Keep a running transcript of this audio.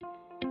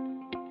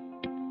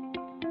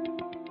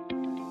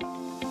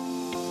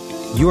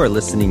You are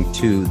listening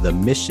to the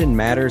Mission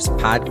Matters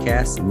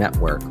Podcast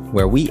Network,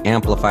 where we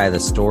amplify the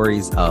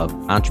stories of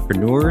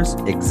entrepreneurs,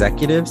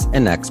 executives,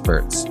 and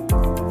experts.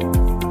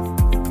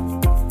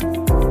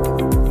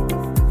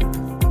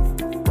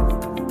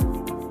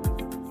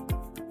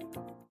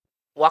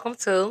 Welcome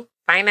to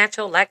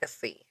Financial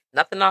Legacy,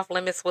 Nothing Off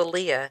Limits with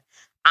Leah.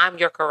 I'm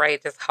your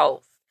courageous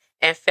host.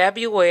 And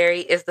February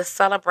is the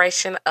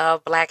celebration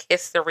of Black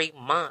History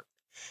Month.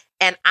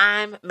 And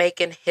I'm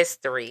making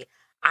history.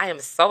 I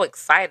am so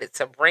excited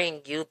to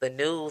bring you the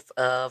news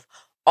of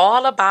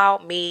All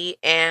About Me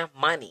and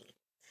Money.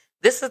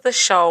 This is the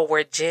show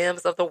where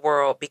gems of the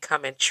world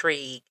become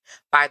intrigued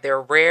by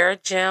their rare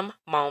gem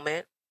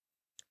moment,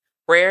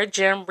 rare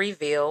gem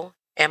reveal,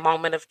 and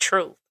moment of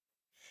truth.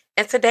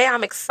 And today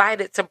I'm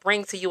excited to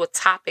bring to you a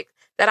topic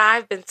that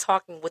I've been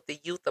talking with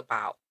the youth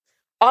about,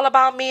 all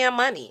about me and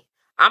money.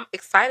 I'm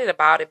excited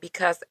about it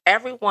because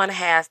everyone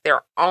has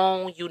their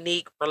own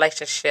unique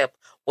relationship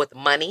with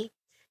money,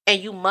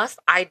 and you must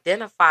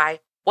identify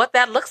what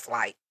that looks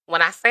like.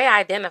 When I say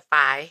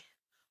identify,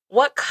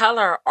 what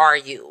color are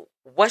you?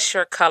 What's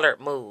your colored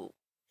mood?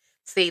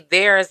 See,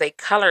 there is a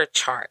color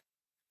chart,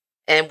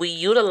 and we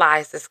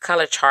utilize this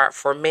color chart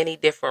for many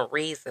different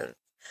reasons.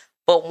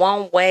 But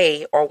one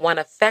way or one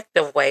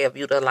effective way of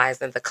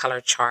utilizing the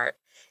color chart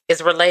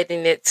is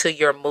relating it to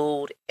your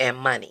mood and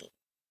money.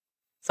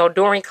 So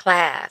during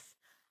class,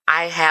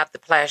 I have the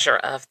pleasure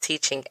of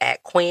teaching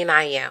at Queen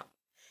I Am.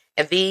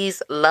 And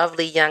these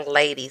lovely young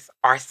ladies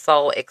are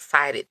so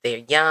excited. They're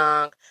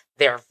young,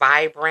 they're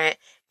vibrant,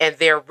 and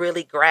they're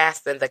really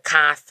grasping the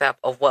concept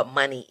of what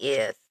money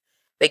is.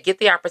 They get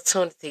the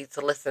opportunity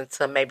to listen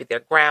to maybe their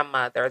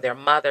grandmother, their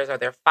mothers, or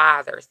their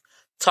fathers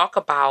talk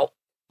about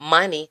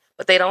money,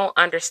 but they don't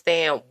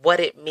understand what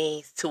it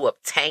means to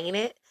obtain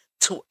it,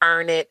 to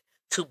earn it,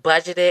 to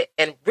budget it,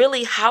 and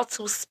really how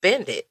to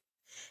spend it.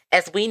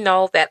 As we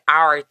know that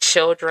our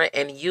children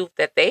and youth,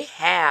 that they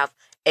have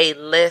a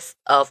list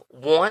of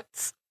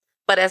wants,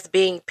 but as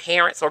being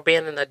parents or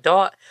being an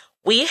adult,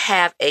 we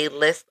have a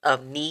list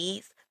of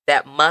needs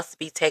that must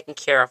be taken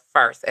care of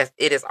first, as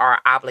it is our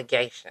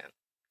obligation.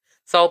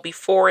 So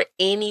before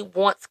any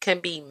wants can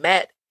be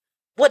met,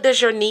 what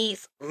does your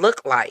needs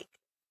look like?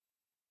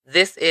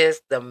 This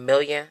is the $1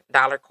 million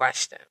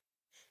question.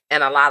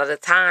 And a lot of the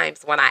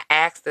times when I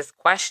ask this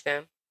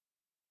question,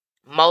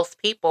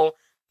 most people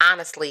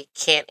honestly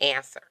can't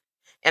answer.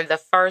 And the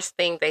first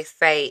thing they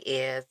say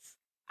is,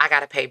 I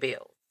got to pay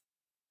bills.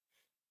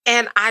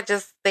 And I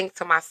just think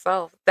to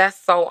myself, that's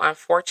so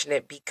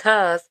unfortunate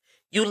because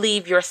you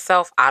leave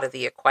yourself out of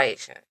the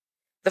equation.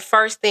 The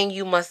first thing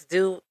you must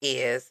do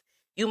is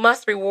you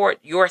must reward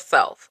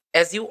yourself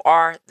as you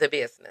are the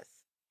business.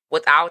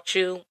 Without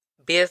you,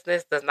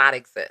 business does not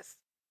exist.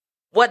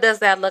 What does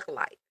that look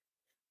like?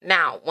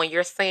 Now, when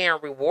you're saying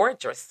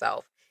reward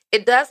yourself,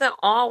 it doesn't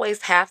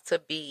always have to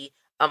be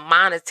a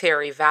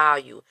monetary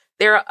value.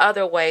 There are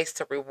other ways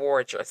to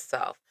reward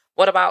yourself.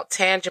 What about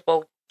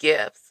tangible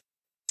gifts?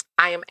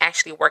 I am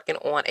actually working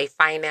on a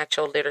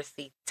financial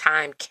literacy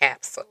time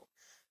capsule.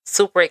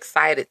 Super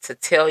excited to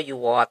tell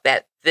you all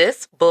that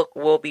this book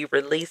will be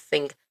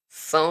releasing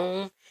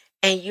soon,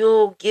 and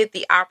you'll get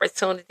the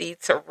opportunity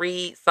to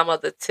read some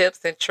of the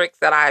tips and tricks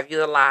that I've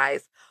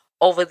utilized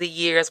over the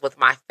years with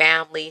my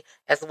family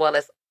as well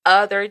as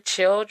other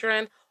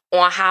children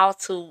on how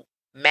to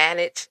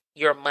manage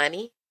your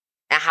money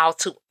and how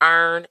to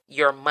earn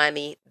your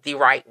money the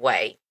right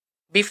way.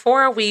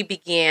 Before we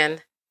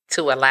begin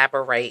to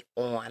elaborate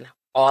on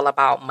all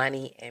about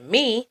money and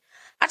me,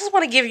 I just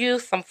want to give you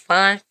some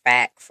fun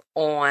facts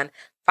on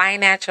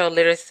financial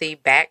literacy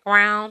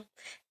background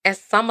and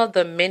some of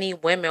the many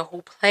women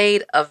who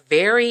played a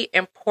very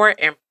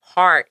important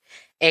part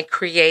in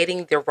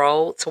creating the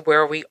road to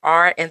where we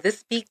are. And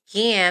this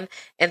began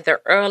in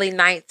the early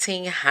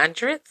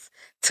 1900s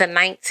to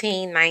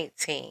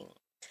 1919.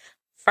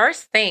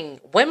 First thing,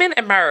 women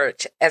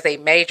emerged as a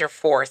major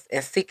force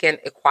in seeking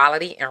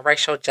equality and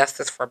racial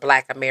justice for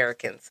Black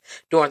Americans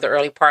during the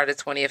early part of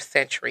the 20th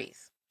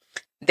centuries.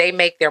 They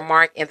make their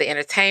mark in the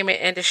entertainment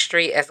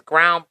industry as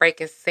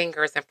groundbreaking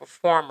singers and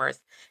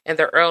performers in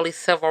the early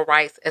civil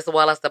rights, as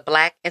well as the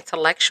Black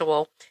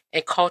intellectual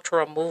and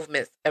cultural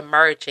movements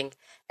emerging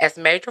as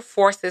major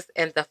forces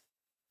in the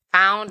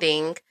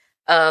founding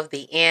of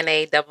the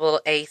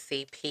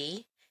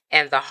NAACP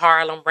and the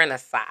Harlem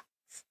Renaissance.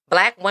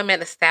 Black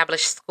women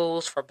established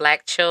schools for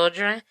Black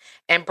children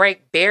and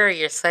break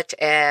barriers such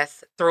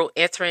as through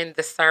entering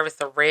the service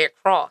of Red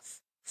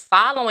Cross.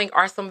 Following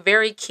are some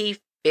very key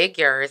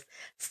figures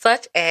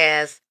such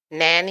as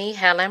Nanny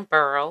Helen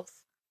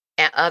Burroughs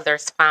and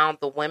others found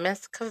the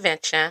Women's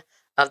Convention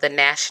of the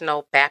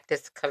National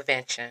Baptist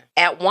Convention.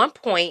 At one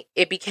point,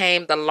 it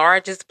became the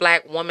largest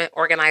Black woman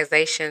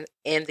organization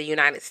in the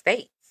United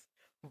States.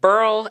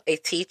 Burroughs, a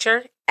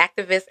teacher,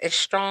 activist, and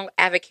strong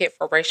advocate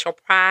for racial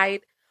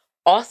pride,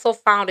 also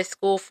founded a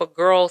school for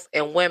girls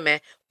and women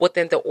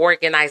within the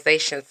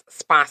organization's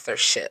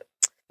sponsorship.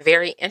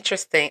 Very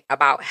interesting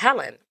about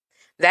Helen.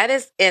 That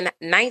is in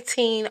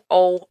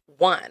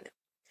 1901.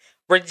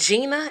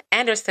 Regina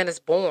Anderson is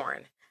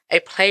born, a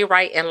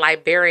playwright and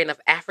librarian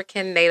of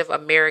African, Native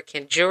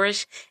American,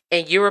 Jewish,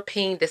 and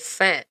European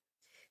descent.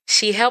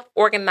 She helped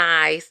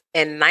organize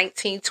in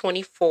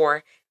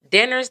 1924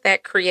 dinners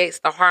that creates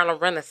the Harlem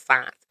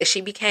Renaissance, and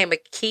she became a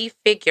key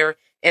figure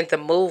in the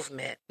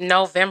movement.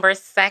 November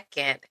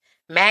 2nd,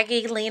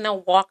 Maggie Lena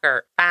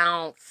Walker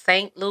found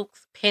St.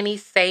 Luke's Penny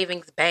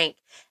Savings Bank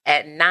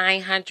at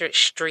 900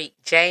 Street,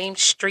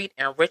 James Street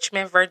in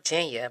Richmond,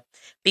 Virginia,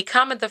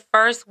 becoming the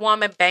first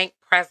woman bank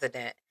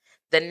president.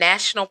 The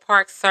National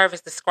Park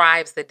Service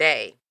describes the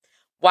day.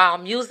 While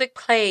music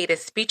played and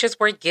speeches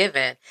were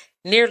given,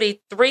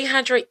 nearly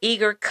 300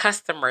 eager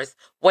customers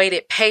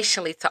waited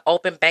patiently to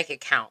open bank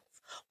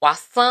accounts. While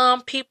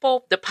some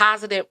people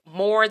deposited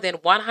more than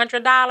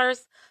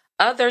 $100,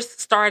 others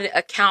started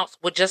accounts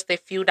with just a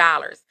few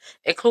dollars,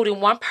 including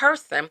one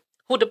person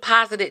who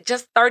deposited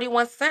just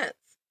 31 cents.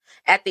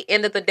 At the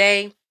end of the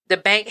day, the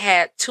bank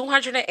had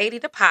 280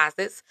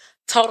 deposits,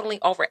 totaling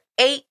over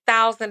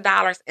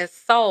 $8,000, and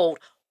sold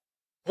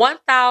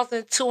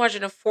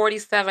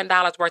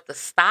 $1,247 worth of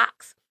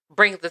stocks,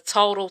 brings the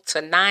total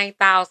to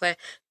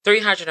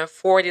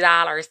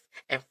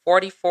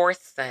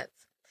 $9,340.44.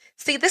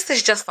 See, this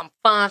is just some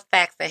fun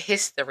facts and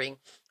history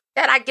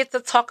that I get to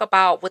talk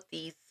about with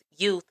these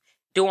youth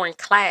during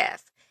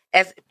class.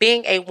 As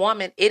being a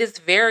woman, it is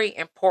very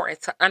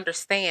important to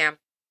understand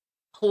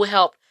who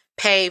helped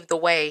pave the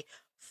way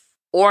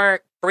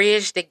or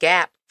bridge the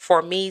gap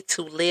for me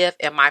to live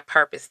in my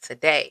purpose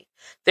today.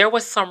 There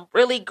was some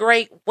really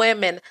great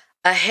women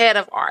ahead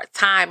of our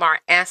time. Our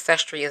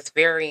ancestry is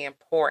very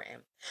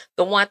important.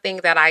 The one thing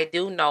that I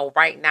do know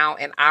right now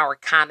in our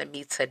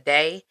economy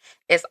today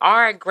is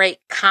our great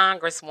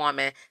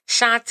Congresswoman,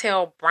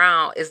 Shontel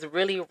Brown, is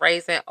really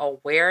raising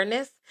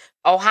awareness.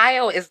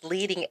 Ohio is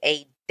leading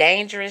a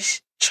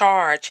dangerous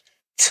charge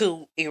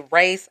to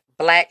erase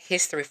Black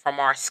history from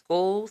our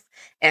schools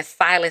and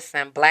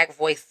silencing Black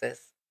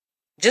voices.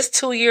 Just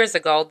 2 years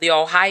ago, the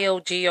Ohio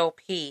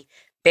GOP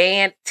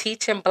banned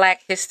teaching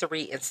Black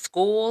history in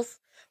schools,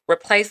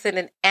 replacing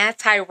an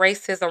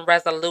anti-racism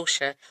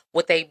resolution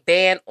with a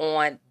ban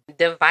on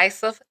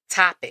divisive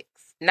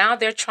topics. Now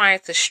they're trying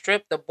to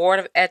strip the Board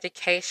of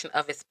Education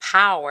of its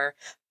power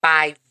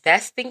by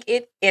vesting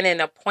it in an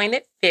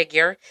appointed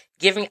figure,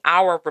 giving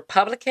our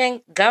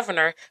Republican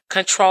governor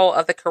control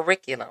of the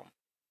curriculum.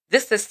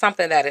 This is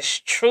something that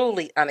is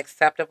truly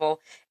unacceptable,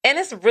 and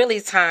it's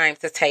really time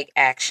to take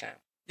action.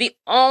 The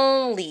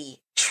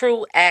only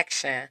true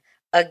action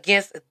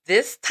against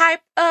this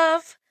type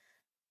of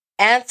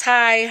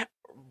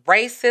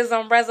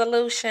anti-racism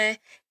resolution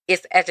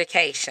is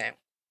education.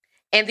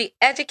 And the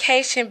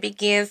education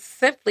begins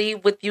simply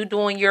with you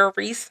doing your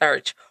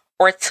research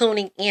or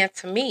tuning in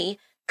to me,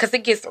 because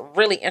it gets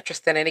really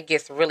interesting and it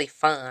gets really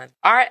fun.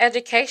 Our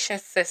education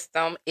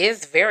system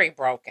is very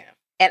broken,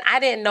 and I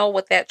didn't know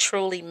what that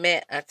truly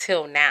meant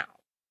until now.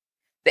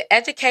 The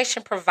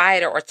education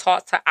provided or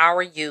taught to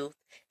our youth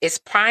is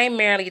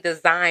primarily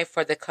designed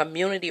for the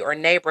community or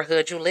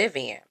neighborhood you live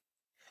in.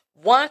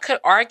 One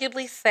could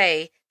arguably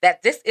say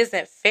that this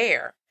isn't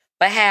fair,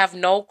 but have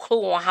no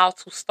clue on how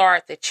to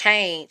start the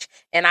change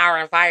in our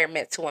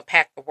environment to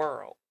impact the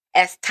world.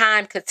 As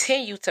time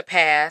continues to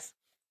pass,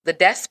 the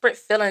desperate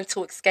feeling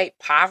to escape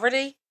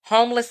poverty,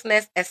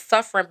 homelessness, and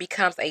suffering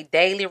becomes a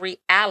daily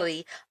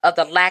reality of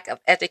the lack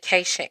of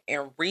education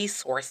and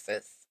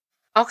resources.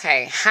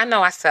 Okay, I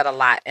know I said a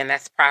lot, and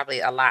that's probably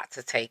a lot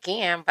to take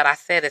in, but I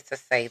said it to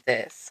say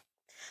this.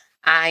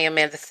 I am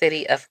in the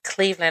city of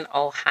Cleveland,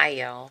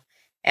 Ohio,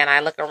 and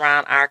I look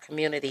around our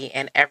community,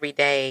 and every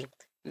day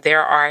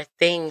there are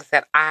things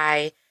that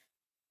I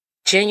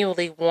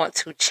genuinely want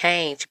to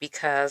change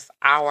because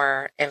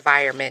our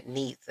environment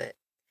needs it.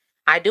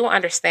 I do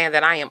understand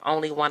that I am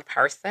only one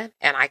person,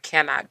 and I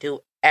cannot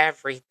do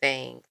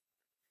everything.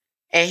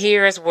 And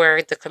here's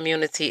where the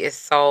community is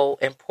so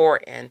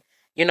important.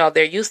 You know,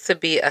 there used to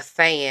be a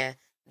saying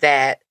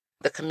that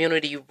the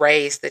community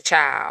raised the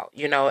child.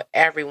 You know,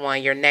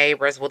 everyone, your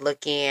neighbors would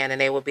look in and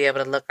they would be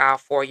able to look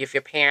out for you if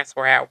your parents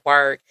were at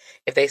work,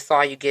 if they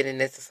saw you getting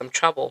into some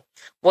trouble.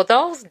 Well,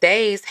 those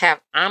days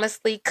have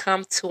honestly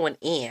come to an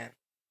end.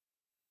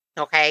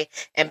 Okay.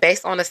 And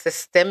based on the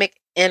systemic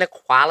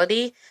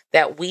inequality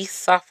that we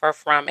suffer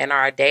from in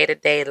our day to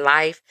day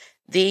life,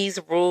 these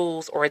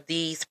rules or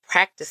these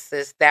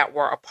practices that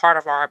were a part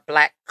of our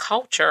Black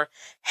culture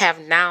have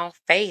now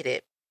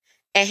faded.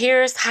 And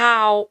here's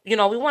how, we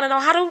want to know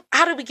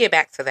how do we get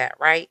back to that,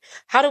 right?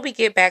 How do we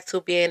get back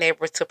to being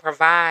able to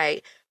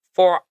provide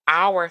for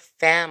our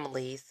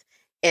families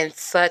in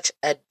such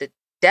a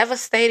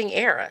devastating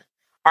era?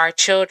 Our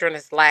children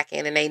is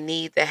lacking and they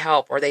need the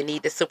help or they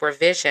need the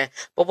supervision.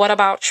 But what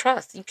about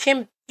trust? You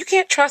can't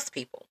trust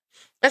people.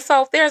 And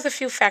so there's a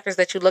few factors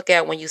that you look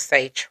at when you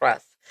say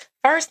trust.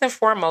 First and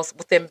foremost,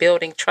 within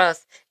building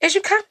trust, is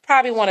you kind of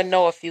probably want to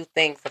know a few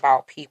things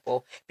about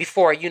people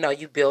before,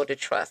 you build a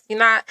trust.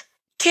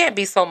 Can't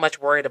be so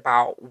much worried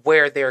about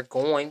where they're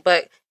going,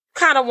 but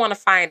kind of want to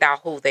find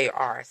out who they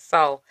are.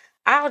 So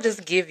I'll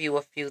just give you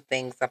a few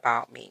things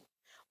about me.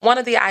 One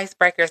of the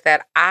icebreakers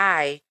that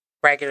I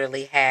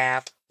regularly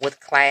have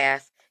with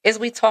class is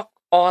we talk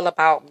all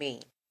about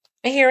me.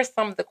 And here are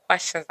some of the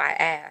questions I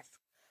ask.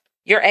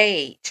 Your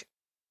age.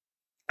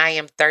 I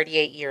am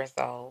 38 years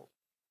old.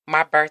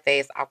 My birthday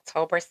is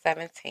October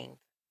 17th.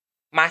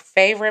 My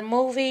favorite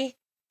movie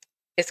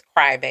is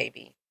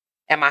Crybaby.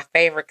 And my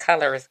favorite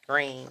color is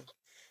green.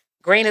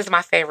 Green is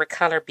my favorite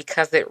color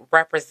because it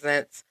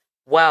represents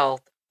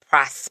wealth,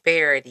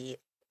 prosperity,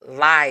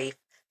 life,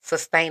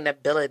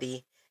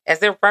 sustainability,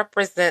 as it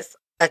represents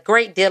a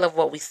great deal of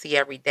what we see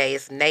every day.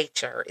 It's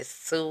nature, it's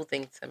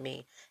soothing to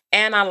me,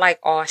 and I like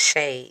all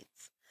shades.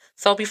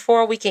 So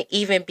before we can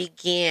even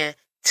begin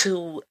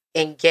to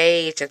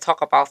engage and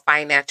talk about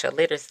financial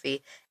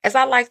literacy, as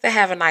I like to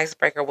have an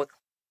icebreaker with,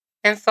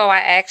 and so I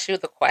ask you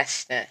the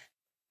question,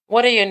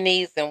 what are your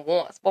needs and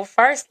wants? Well,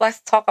 first, let's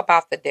talk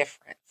about the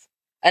difference.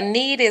 A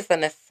need is a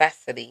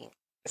necessity,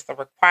 it's a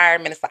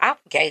requirement, it's an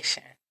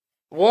obligation.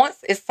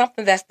 Wants is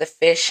something that's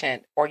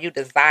deficient or you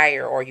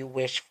desire or you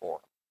wish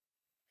for.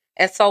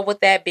 And so,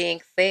 with that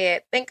being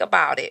said, think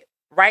about it.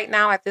 Right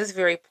now, at this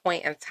very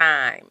point in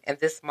time, in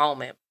this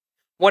moment,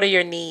 what are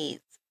your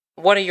needs?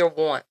 What are your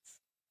wants?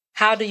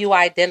 How do you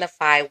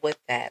identify with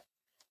that?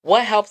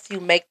 What helps you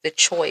make the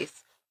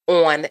choice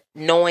on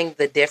knowing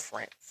the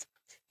difference?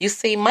 You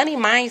see, money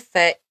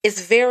mindset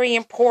is very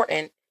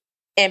important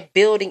in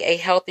building a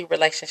healthy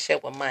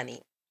relationship with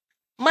money.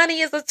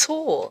 Money is a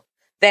tool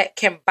that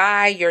can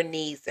buy your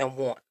needs and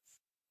wants.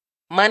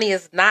 Money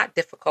is not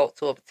difficult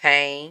to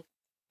obtain,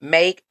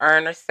 make,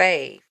 earn, or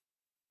save.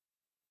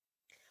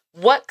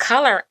 What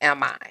color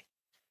am I?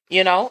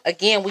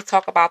 Again, we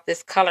talk about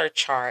this color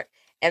chart,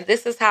 and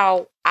this is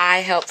how I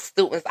help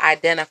students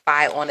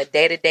identify on a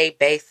day to day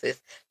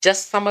basis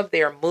just some of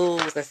their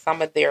moods and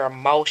some of their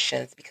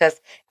emotions, because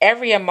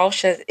every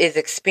emotion is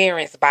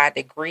experienced by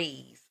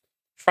degrees,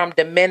 from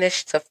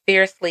diminished to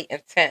fiercely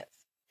intense.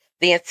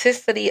 The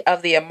intensity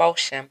of the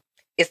emotion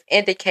is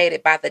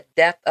indicated by the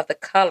depth of the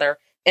color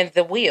in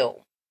the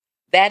wheel.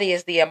 That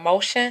is, the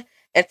emotion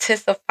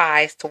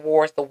intensifies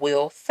towards the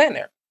wheel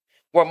center,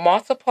 where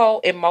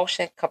multiple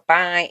emotions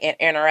combine and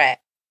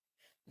interact.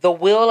 The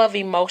wheel of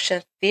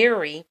emotion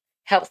theory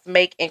helps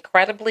make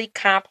incredibly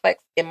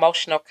complex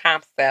emotional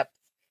concepts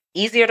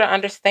easier to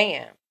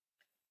understand.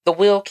 The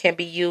wheel can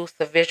be used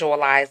to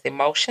visualize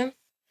emotions,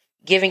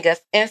 giving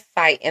us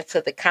insight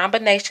into the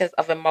combinations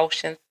of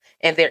emotions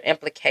and their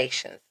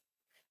implications.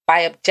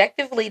 By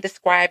objectively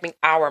describing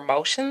our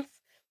emotions,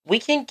 we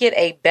can get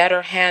a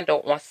better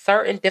handle on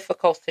certain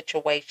difficult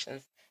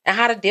situations and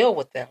how to deal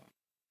with them.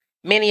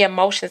 Many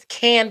emotions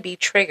can be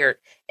triggered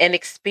and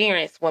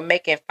experienced when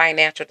making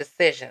financial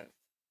decisions.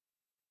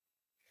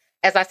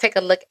 As I take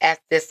a look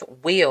at this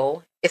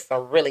wheel, it's a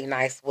really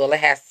nice wheel. It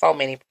has so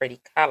many pretty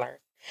colors.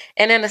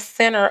 And in the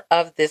center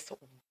of this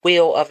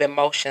wheel of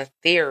emotion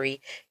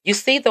theory, you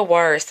see the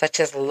words such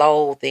as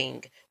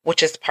loathing,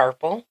 which is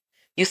purple.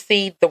 You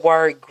see the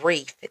word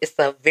grief, it's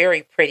a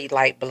very pretty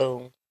light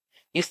blue.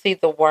 You see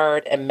the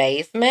word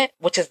amazement,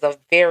 which is a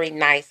very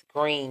nice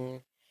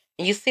green.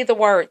 And you see the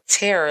word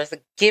terror,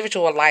 it gives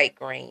you a light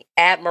green.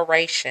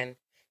 Admiration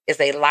is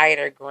a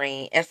lighter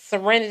green. And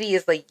serenity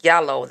is a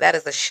yellow. That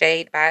is a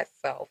shade by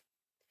itself.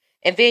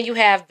 And then you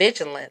have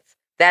vigilance.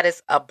 That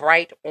is a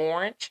bright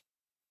orange.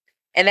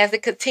 And as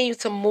it continues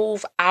to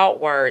move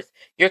outwards,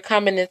 you're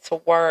coming into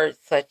words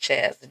such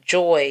as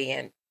joy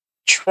and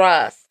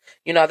trust,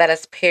 that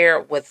is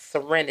paired with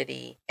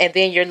serenity. And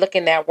then you're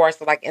looking at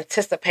words like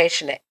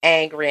anticipation and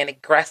angry and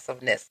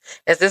aggressiveness.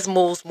 As this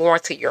moves more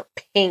into your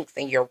pinks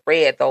and your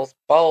red, those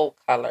bold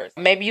colors.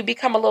 Maybe you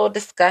become a little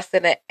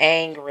disgusted and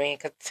angry and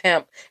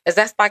contempt, as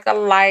that's like a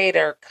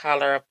lighter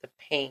color of the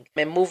pink.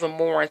 And moving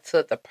more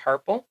into the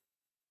purple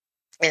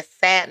and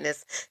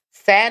sadness.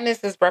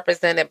 Sadness is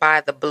represented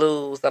by the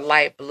blues, the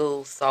light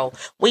blues. So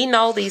we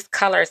know these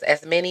colors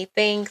as many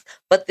things,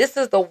 but this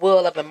is the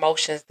wheel of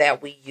emotions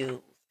that we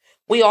use.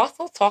 We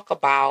also talk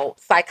about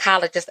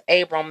psychologist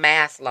Abraham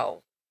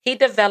Maslow. He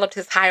developed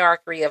his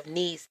hierarchy of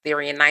needs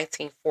theory in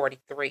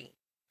 1943.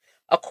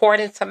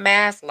 According to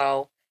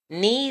Maslow,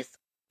 needs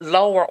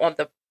lower on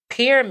the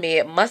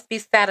pyramid must be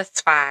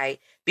satisfied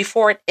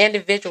before an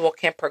individual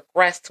can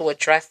progress to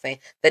addressing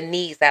the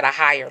needs at a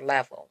higher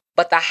level.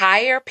 But the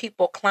higher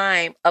people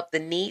climb up the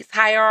needs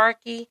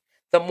hierarchy,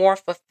 the more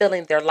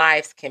fulfilling their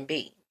lives can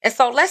be. And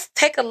so let's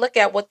take a look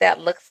at what that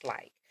looks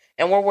like.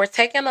 And where we're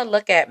taking a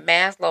look at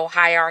Maslow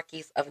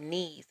hierarchies of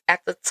needs,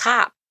 at the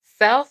top,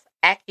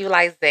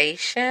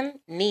 self-actualization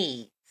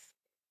needs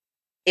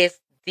is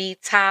the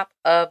top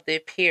of the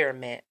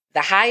pyramid.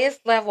 The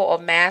highest level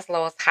of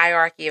Maslow's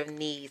hierarchy of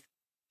needs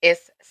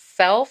is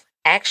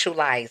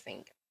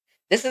self-actualizing.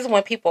 This is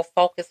when people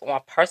focus on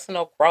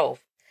personal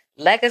growth,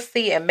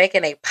 legacy, and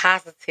making a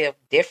positive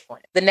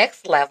difference. The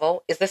next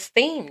level is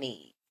esteem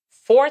needs.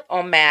 Fourth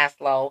on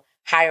Maslow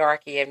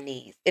hierarchy of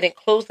needs. It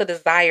includes the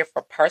desire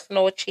for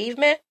personal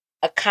achievement,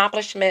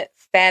 accomplishment,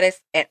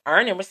 status, and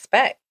earning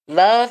respect.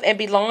 Love and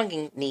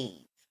belonging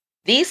needs.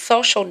 These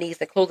social needs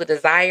include the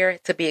desire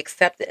to be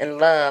accepted and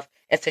loved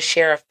and to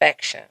share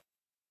affection.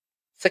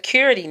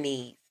 Security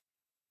needs.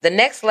 The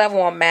next level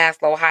on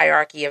Maslow's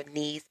hierarchy of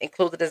needs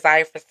include the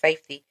desire for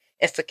safety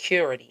and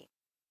security.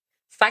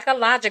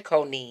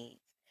 Psychological needs.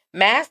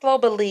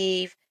 Maslow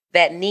believed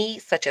that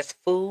needs such as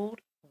food,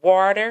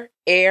 water,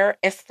 air,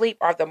 and sleep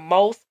are the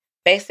most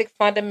basic,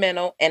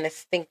 fundamental, and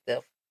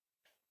instinctive.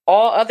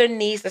 All other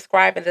needs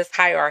described in this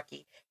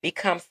hierarchy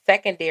become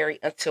secondary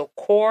until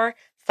core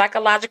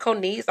psychological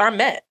needs are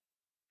met.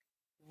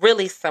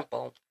 Really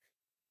simple.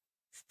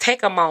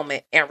 Take a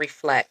moment and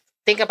reflect.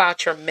 Think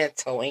about your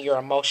mental and your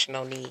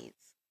emotional needs.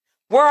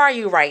 Where are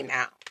you right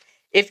now?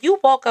 If you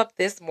woke up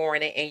this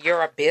morning and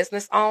you're a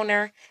business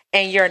owner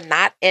and you're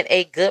not in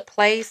a good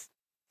place,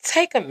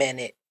 take a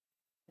minute,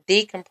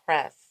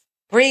 decompress,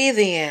 breathe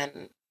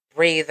in,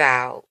 breathe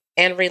out,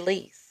 and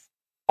release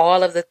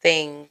all of the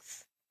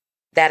things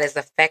that is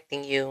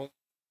affecting you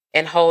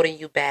and holding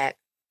you back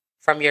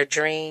from your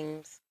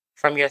dreams,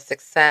 from your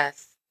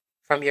success,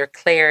 from your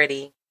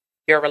clarity,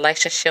 your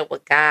relationship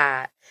with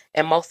God,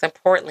 and most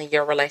importantly,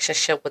 your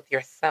relationship with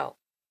yourself,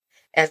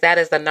 as that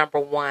is the number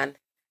one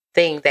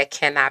thing that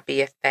cannot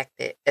be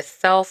affected.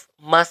 Itself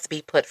must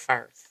be put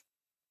first.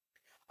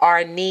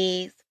 Our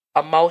needs,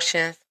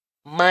 emotions,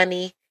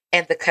 money,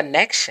 and the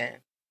connection.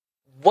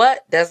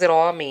 What does it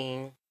all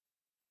mean?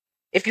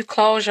 If you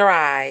close your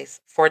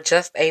eyes for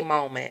just a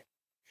moment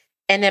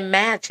and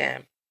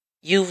imagine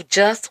you've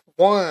just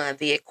won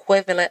the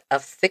equivalent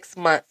of 6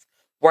 months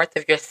worth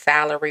of your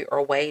salary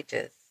or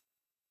wages,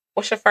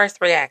 what's your first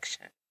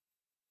reaction?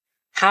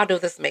 How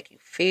does this make you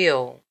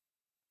feel?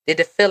 Did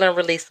the feeling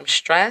release some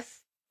stress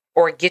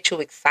or get you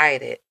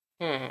excited?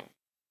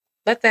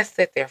 Let that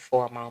sit there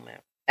for a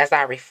moment. As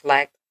I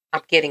reflect,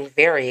 I'm getting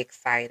very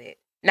excited.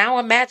 Now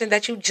imagine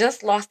that you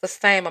just lost the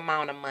same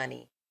amount of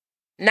money.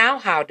 Now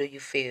how do you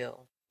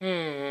feel?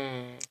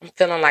 I'm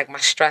feeling like my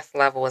stress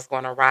level is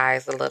going to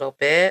rise a little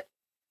bit,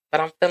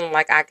 but I'm feeling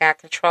like I got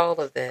control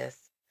of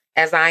this,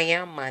 as I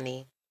am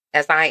money,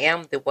 as I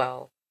am the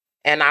wealth,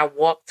 and I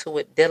walk to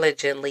it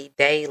diligently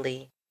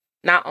daily.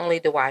 Not only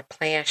do I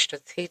plan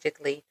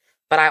strategically,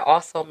 but I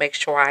also make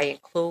sure I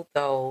include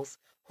those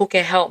who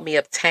can help me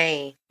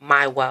obtain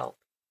my wealth.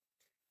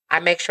 I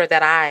make sure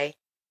that I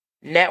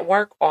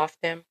network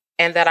often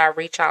and that I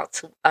reach out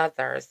to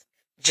others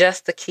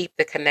just to keep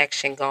the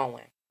connection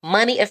going.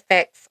 Money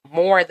affects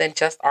more than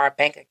just our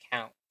bank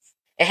accounts.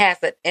 It has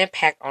an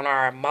impact on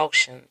our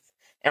emotions.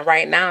 And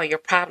right now, you're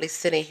probably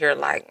sitting here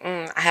like,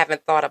 I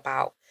haven't thought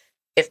about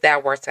if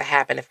that were to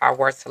happen, if I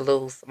were to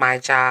lose my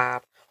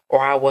job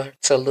or I were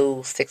to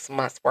lose 6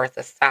 months worth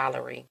of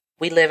salary.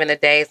 We live in the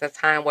days and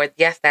time where,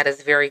 yes, that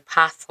is very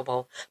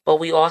possible, but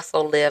we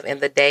also live in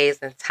the days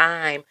and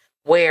time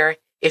where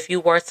if you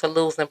were to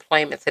lose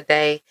employment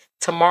today,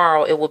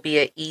 tomorrow it will be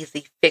an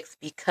easy fix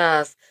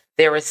because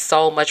there is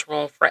so much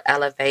room for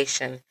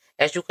elevation,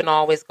 as you can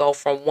always go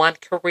from one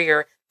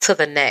career to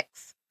the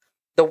next.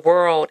 The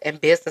world and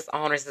business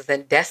owners is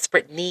in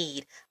desperate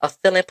need of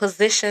filling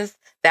positions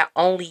that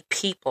only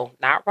people,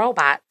 not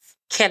robots,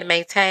 can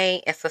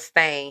maintain and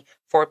sustain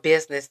for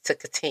business to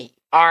continue.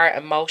 Our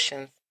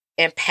emotions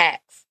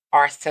impacts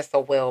our sense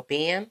of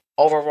well-being,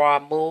 overall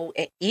mood,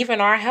 and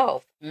even our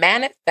health,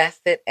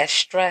 manifested as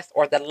stress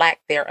or the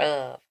lack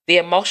thereof. The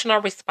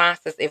emotional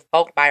responses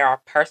evoked by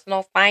our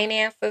personal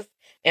finances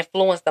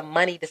influence the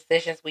money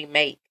decisions we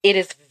make. It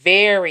is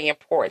very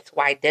important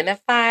to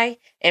identify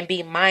and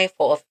be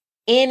mindful of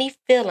any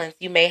feelings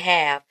you may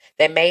have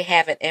that may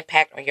have an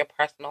impact on your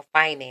personal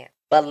finance.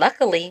 But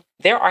luckily,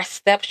 there are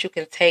steps you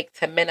can take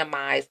to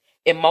minimize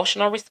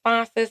emotional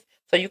responses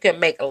so you can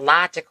make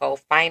logical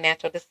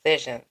financial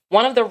decisions.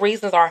 One of the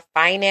reasons our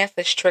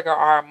finances trigger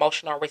our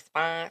emotional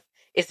response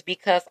is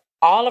because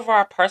all of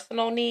our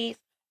personal needs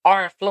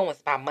are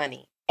influenced by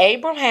money.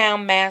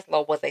 Abraham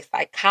Maslow was a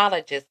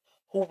psychologist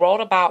who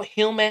wrote about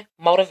human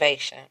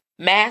motivation.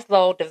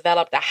 Maslow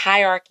developed a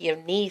hierarchy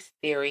of needs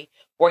theory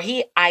where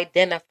he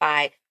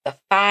identified the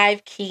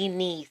 5 key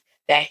needs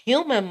that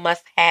humans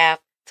must have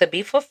to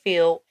be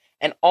fulfilled,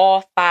 and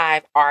all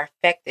 5 are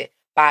affected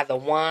by the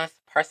one's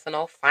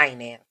personal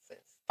finances.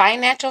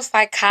 Financial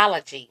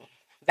psychology,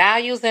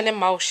 values and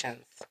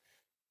emotions.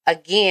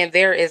 Again,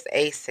 there is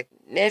a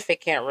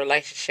significant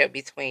relationship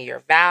between your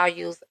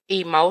values,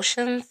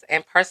 emotions,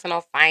 and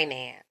personal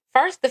finance.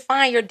 First,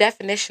 define your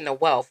definition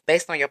of wealth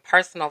based on your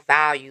personal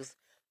values,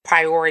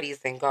 priorities,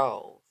 and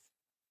goals.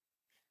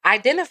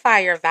 Identify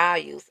your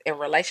values in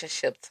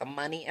relationship to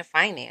money and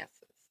finances.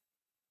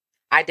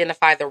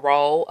 Identify the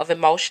role of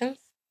emotions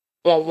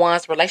on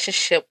one's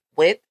relationship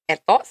with and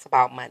thoughts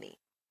about money.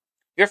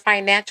 Your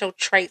financial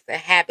traits and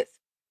habits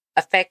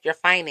affect your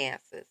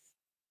finances.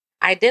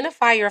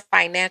 Identify your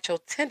financial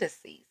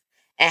tendencies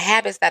and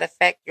habits that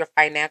affect your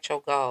financial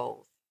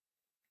goals.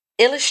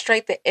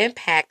 Illustrate the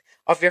impact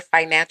of your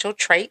financial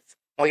traits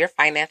on your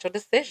financial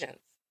decisions.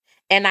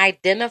 And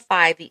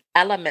identify the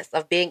elements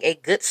of being a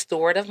good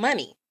steward of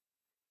money.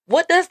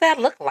 What does that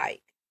look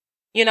like?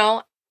 You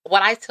know,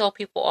 what I tell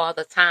people all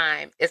the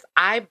time is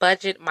I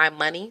budget my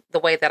money the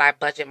way that I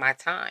budget my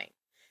time.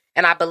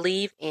 And I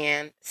believe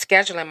in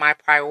scheduling my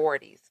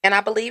priorities. And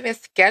I believe in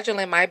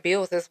scheduling my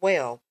bills as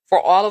well.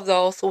 For all of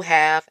those who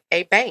have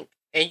a bank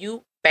and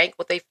you bank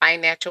with a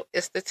financial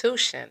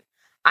institution,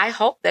 I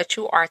hope that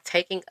you are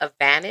taking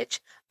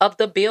advantage of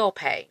the bill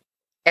pay,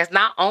 as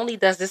not only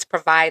does this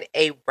provide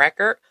a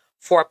record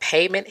for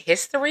payment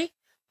history,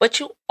 but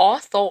you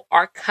also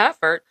are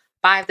covered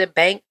by the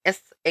bank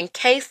in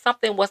case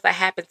something was to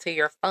happen to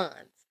your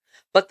funds.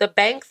 But the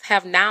banks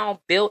have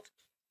now built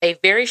a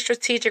very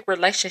strategic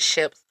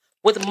relationships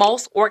with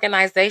most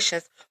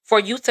organizations for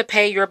you to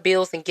pay your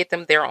bills and get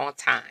them there on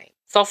time.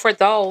 So for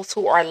those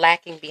who are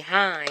lacking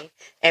behind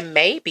and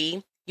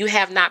maybe you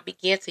have not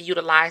begun to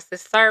utilize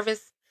this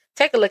service,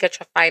 take a look at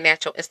your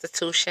financial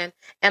institution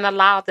and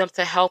allow them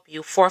to help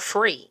you for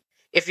free.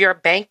 If you're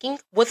banking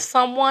with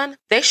someone,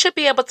 they should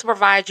be able to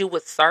provide you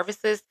with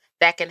services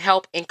that can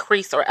help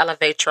increase or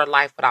elevate your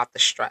life without the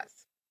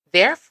stress,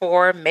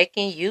 therefore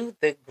making you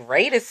the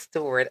greatest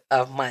steward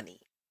of money.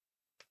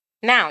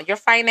 Now, your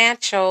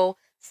financial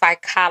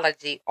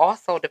psychology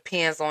also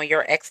depends on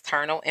your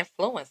external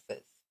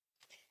influences.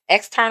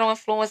 External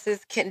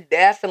influences can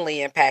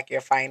definitely impact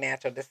your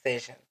financial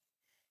decisions.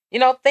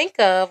 Think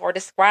of or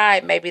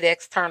describe maybe the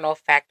external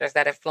factors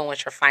that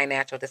influence your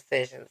financial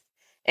decisions,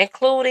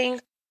 including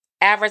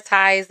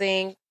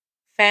advertising,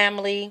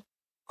 family,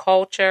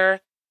 culture,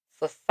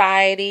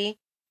 society.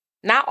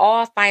 Not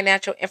all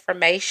financial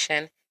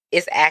information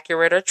is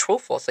accurate or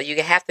truthful, so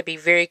you have to be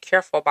very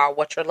careful about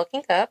what you're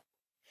looking up.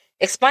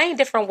 Explain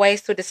different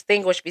ways to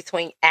distinguish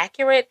between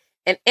accurate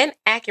and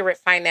inaccurate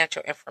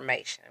financial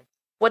information.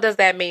 What does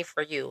that mean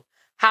for you?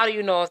 How do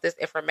you know if this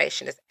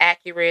information is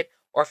accurate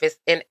or if it's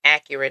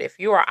inaccurate? If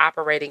you are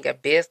operating a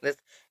business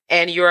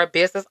and you're a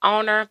business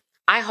owner,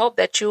 I hope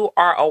that you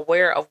are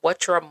aware of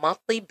what your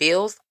monthly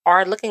bills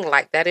are looking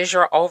like. That is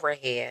your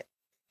overhead.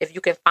 If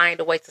you can find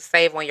a way to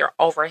save on your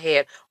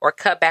overhead or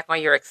cut back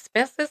on your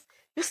expenses,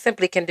 you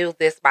simply can do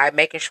this by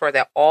making sure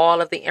that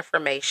all of the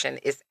information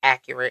is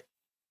accurate.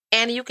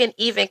 And you can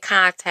even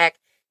contact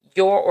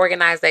your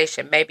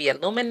organization, maybe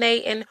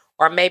Illuminating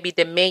or maybe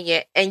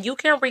Dominion, and you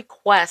can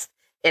request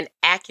an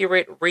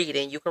accurate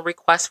reading. You can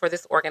request for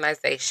this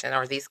organization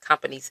or these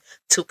companies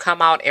to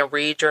come out and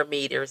read your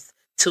meters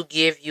to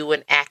give you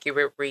an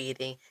accurate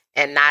reading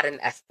and not an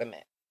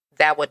estimate.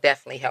 That would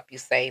definitely help you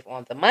save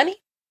on the money.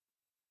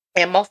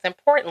 And most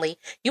importantly,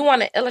 you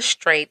want to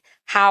illustrate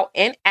how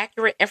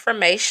inaccurate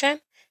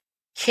information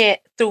can,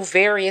 through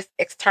various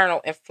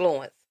external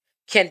influence,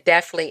 can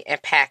definitely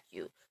impact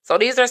you. So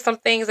these are some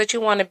things that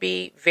you want to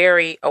be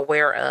very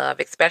aware of,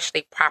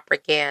 especially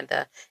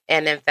propaganda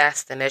and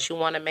investing, as you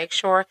want to make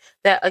sure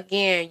that,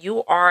 again,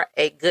 you are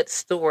a good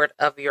steward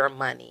of your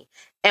money.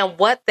 And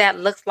what that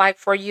looks like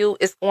for you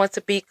is going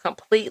to be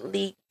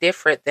completely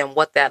different than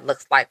what that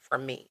looks like for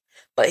me.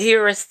 But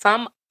here is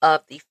some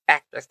of the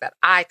factors that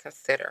I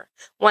consider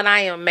when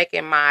I am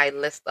making my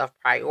list of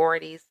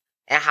priorities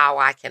and how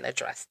I can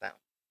address them.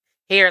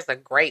 Here's a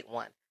great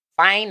one: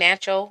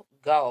 financial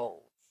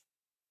goals.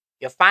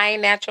 Your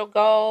financial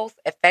goals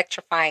affect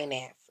your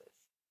finances.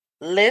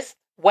 List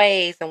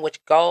ways in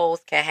which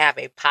goals can have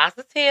a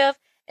positive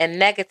and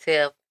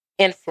negative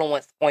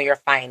influence on your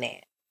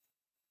finance.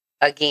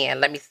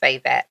 Again, let me say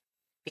that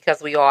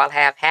because we all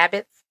have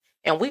habits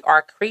and we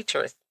are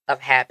creatures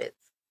of habits.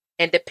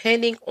 And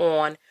depending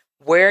on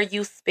where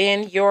you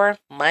spend your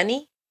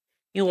money,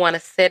 you want to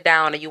sit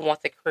down and you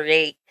want to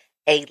create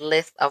a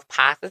list of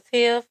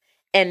positive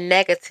and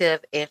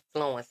negative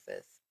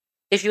influences.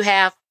 If you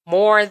have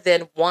more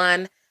than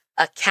one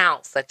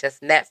account, such as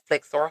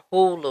Netflix or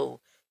Hulu,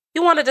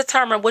 you want to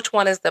determine which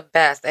one is the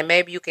best, and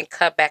maybe you can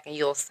cut back and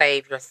you'll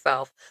save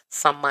yourself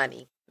some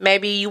money.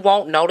 Maybe you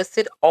won't notice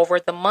it over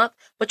the month,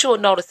 but you'll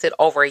notice it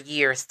over a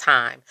year's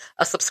time.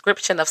 A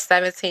subscription of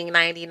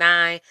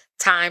 $17.99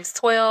 times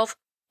 12,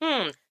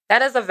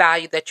 that is a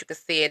value that you can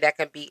see and that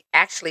can be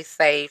actually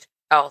saved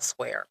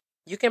elsewhere.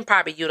 You can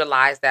probably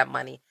utilize that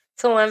money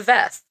to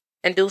invest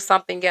and do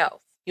something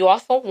else. You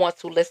also want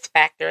to list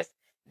factors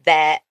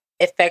that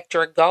affect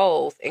your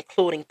goals,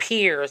 including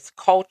peers,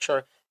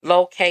 culture,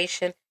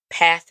 location,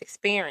 past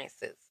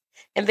experiences.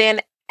 And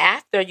then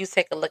after you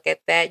take a look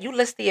at that, you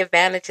list the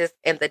advantages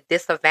and the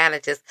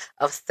disadvantages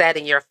of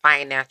setting your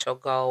financial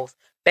goals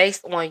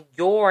based on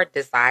your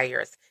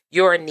desires,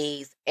 your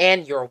needs,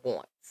 and your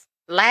wants.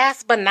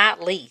 Last but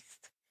not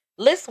least,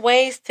 list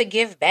ways to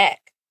give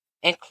back,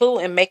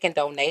 including making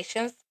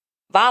donations,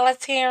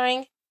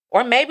 volunteering,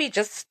 or maybe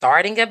just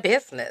starting a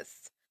business.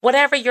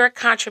 Whatever your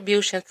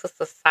contribution to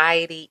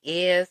society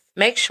is,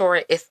 make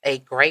sure it's a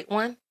great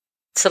one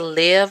to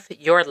live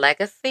your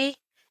legacy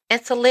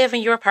and to live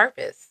in your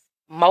purpose.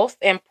 Most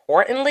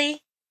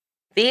importantly,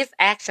 these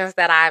actions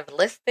that I've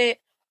listed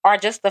are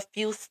just a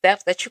few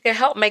steps that you can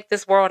help make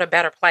this world a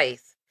better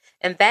place.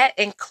 And that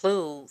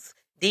includes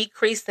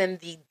decreasing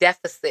the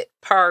deficit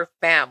per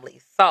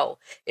family. So,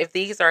 if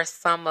these are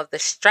some of the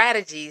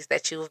strategies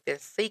that you've been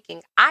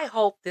seeking, I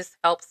hope this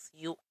helps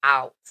you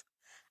out.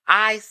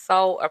 I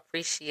so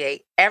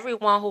appreciate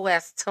everyone who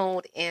has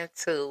tuned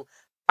into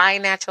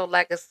Financial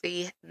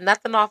Legacy,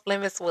 Nothing Off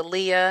Limits with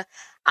Leah.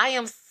 I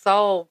am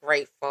so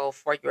grateful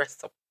for your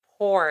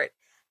support.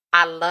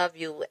 I love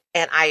you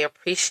and I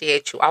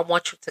appreciate you. I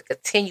want you to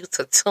continue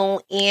to tune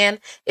in.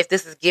 If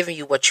this is giving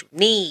you what you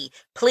need,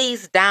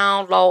 please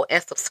download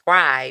and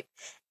subscribe.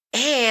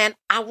 And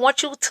I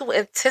want you to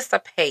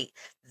anticipate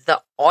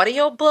the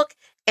audiobook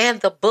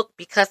and the book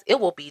because it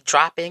will be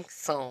dropping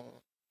soon.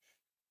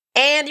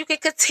 And you can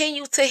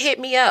continue to hit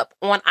me up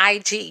on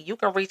IG. You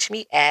can reach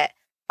me at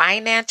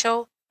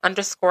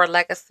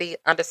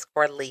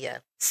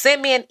financial_legacy_Leah.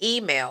 Send me an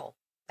email.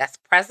 That's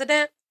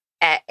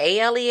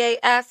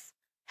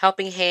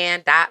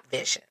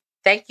president@aleashelpinghand.vision.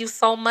 Thank you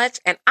so much,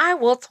 and I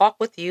will talk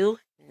with you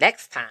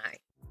next time.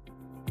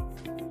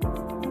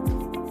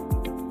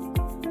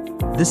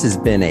 This has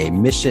been a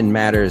Mission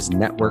Matters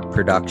Network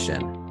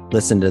production.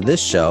 Listen to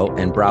this show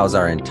and browse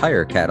our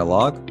entire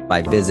catalog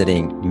by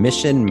visiting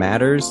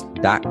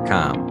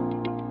missionmatters.com.